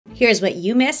Here's what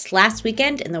you missed last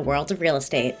weekend in the world of real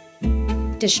estate.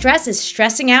 Distress is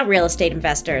stressing out real estate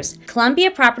investors. Columbia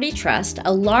Property Trust,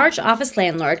 a large office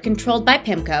landlord controlled by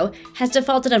PIMCO, has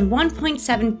defaulted on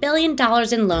 $1.7 billion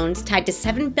in loans tied to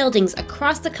 7 buildings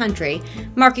across the country,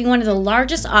 marking one of the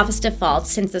largest office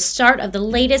defaults since the start of the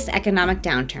latest economic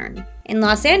downturn. In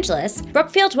Los Angeles,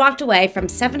 Brookfield walked away from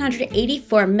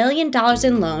 $784 million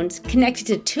in loans connected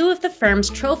to 2 of the firm's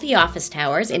trophy office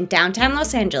towers in downtown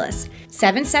Los Angeles,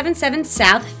 777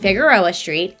 South Figueroa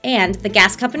Street and the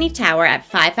gas company tower at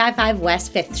 555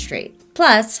 West 5th Street.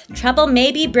 Plus, trouble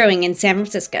may be brewing in San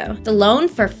Francisco. The loan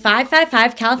for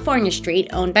 555 California Street,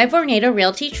 owned by Vornado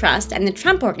Realty Trust and the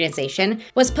Trump Organization,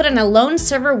 was put on a loan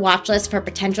server watch list for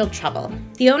potential trouble.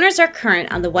 The owners are current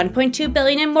on the $1.2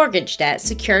 billion in mortgage debt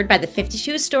secured by the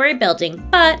 52-story building,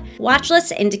 but watch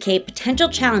lists indicate potential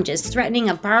challenges threatening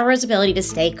a borrower's ability to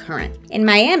stay current. In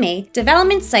Miami,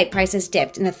 development site prices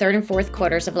dipped in the third and fourth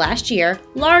quarters of last year,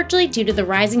 largely due to the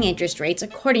rising interest rates,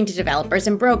 according to developers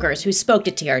and brokers who spoke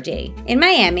to TRD. In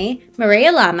Miami,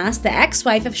 Maria Lamas, the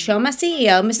ex-wife of Shoma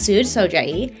CEO Masood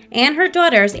Shojaee, and her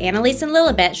daughters Annalise and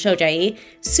Lilibet Shojaee,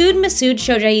 sued Masood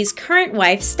Shojaee's current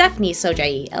wife Stephanie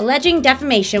Shojaee, alleging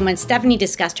defamation when Stephanie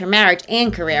discussed her marriage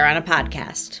and career on a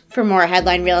podcast. For more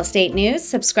headline real estate news,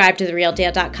 subscribe to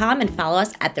TheRealDeal.com and follow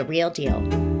us at The Real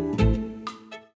Deal.